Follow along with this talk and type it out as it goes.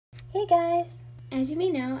Hey guys! As you may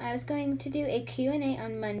know, I was going to do a Q&A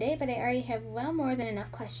on Monday, but I already have well more than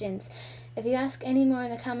enough questions. If you ask any more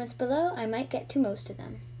in the comments below, I might get to most of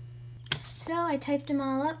them. So I typed them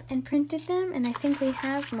all up and printed them, and I think we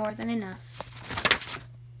have more than enough.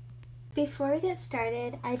 Before we get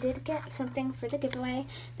started, I did get something for the giveaway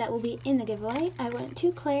that will be in the giveaway. I went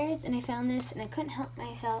to Claire's and I found this and I couldn't help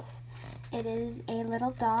myself. It is a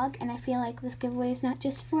little dog, and I feel like this giveaway is not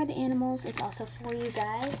just for the animals, it's also for you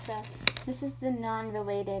guys. So this is the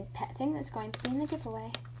non-related pet thing that's going to be in the giveaway.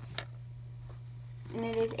 And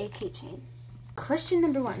it is a keychain. Question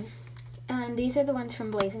number 1. And these are the ones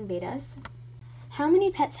from Blazing Betas. How many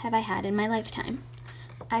pets have I had in my lifetime?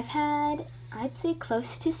 I've had, I'd say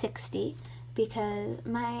close to 60, because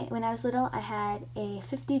when I was little I had a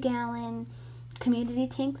 50-gallon community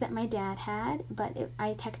tank that my dad had, but it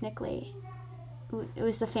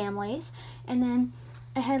was the family's. And then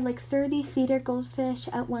I had like 30 feeder goldfish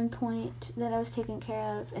at one point that I was taking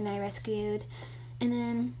care of and I rescued. And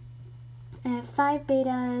then I have 5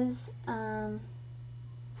 betas. I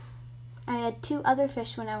had 2 other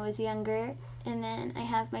fish when I was younger, and then I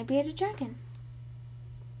have my bearded dragon.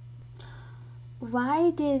 Why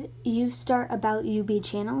did you start About UB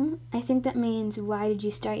channel? I think that means why did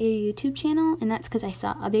you start your YouTube channel? And that's because I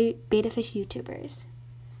saw other beta fish YouTubers.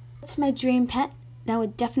 What's my dream pet? That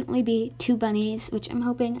would definitely be 2 bunnies, which I'm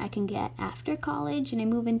hoping I can get after college and I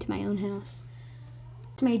move into my own house.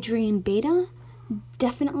 What's my dream beta?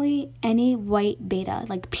 Definitely any white beta,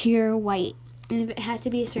 like pure white. And if it had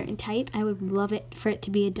to be a certain type, I would love it for it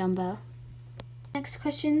to be a Dumbo. Next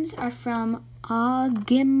questions are from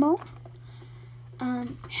Agimo.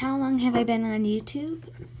 How long have I been on YouTube?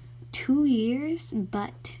 2 years,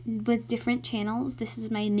 but with different channels. This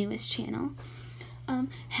is my newest channel.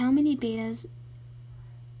 How many betas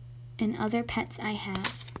and other pets I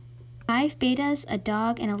have? 5 betas, a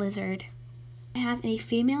dog, and a lizard. I have any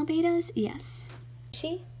female betas? Yes.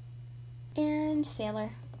 She and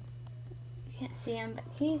Sailor. You can't see him, but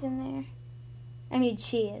he's in there. I mean,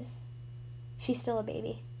 she is. She's still a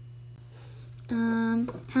baby.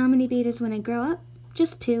 How many betas when I grow up?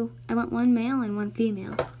 Just 2. I want 1 male and 1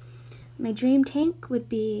 female. My dream tank would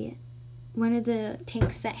be one of the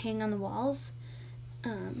tanks that hang on the walls,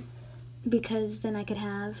 because then I could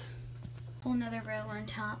have a whole nother row on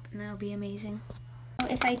top, and that would be amazing. So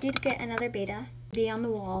if I did get another beta, it'd be on the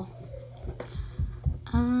wall.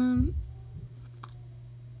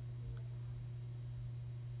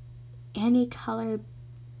 Any color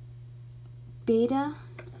beta?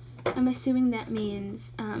 I'm assuming that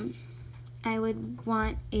means I would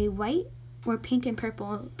want a white or pink and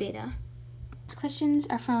purple beta. These questions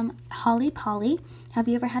are from Holly Polly. Have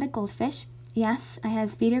you ever had a goldfish? Yes, I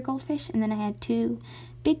had feeder goldfish, and then I had 2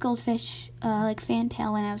 big goldfish, like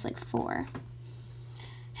fantail, when I was like 4.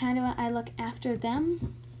 How do I look after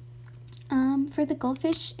them? For the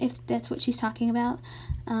goldfish, if that's what she's talking about,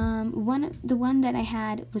 the one that I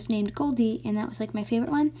had was named Goldie, and that was like my favorite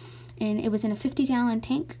one, and it was in a 50-gallon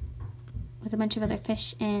tank with a bunch of other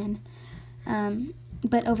fish, and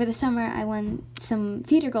but over the summer I won some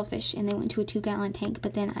feeder goldfish, and they went to a 2-gallon tank,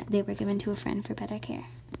 but then they were given to a friend for better care.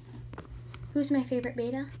 Who's my favorite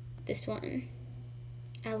beta? This one,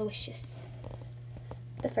 Aloysius,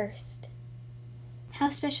 the first. How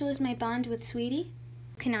special is my bond with Sweetie?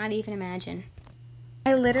 Cannot even imagine.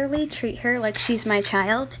 I literally treat her like she's my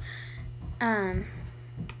child.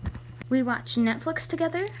 We watch Netflix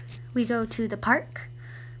together. We go to the park.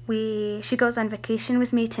 She goes on vacation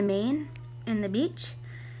with me to Maine and the beach.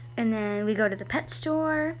 And then we go to the pet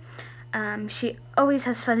store. She always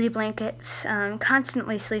has fuzzy blankets,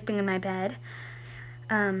 constantly sleeping in my bed.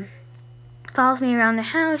 Follows me around the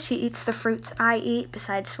house. She eats the fruits I eat,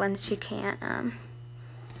 besides ones she can't.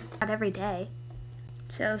 Not every day.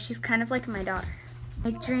 So she's kind of like my daughter.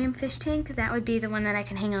 My dream fish tank, that would be the one that I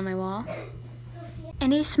can hang on my wall.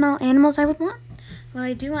 Any small animals I would want? Well,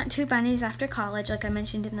 I do want 2 bunnies after college, like I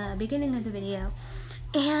mentioned in the beginning of the video.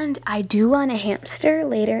 And I do want a hamster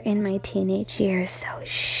later in my teenage years, so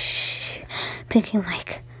shh. Thinking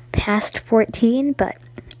like past 14, but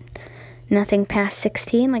nothing past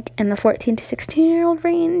 16, like in the 14 to 16-year-old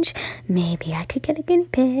range. Maybe I could get a guinea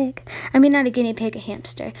pig. I mean, not a guinea pig, a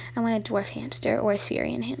hamster. I want a dwarf hamster or a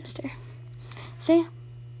Syrian hamster. So yeah,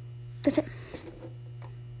 that's it.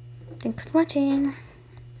 Thanks for watching.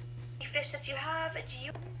 Fish that you have, do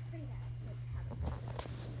you...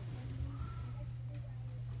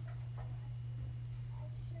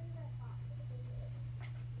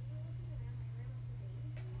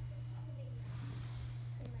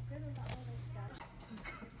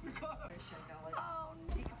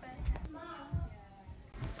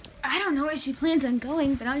 I don't don't know where she plans on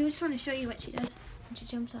going, but I just want to show you what she does when she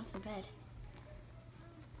jumps off the bed.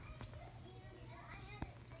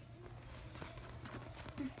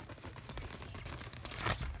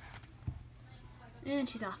 And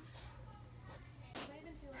she's off.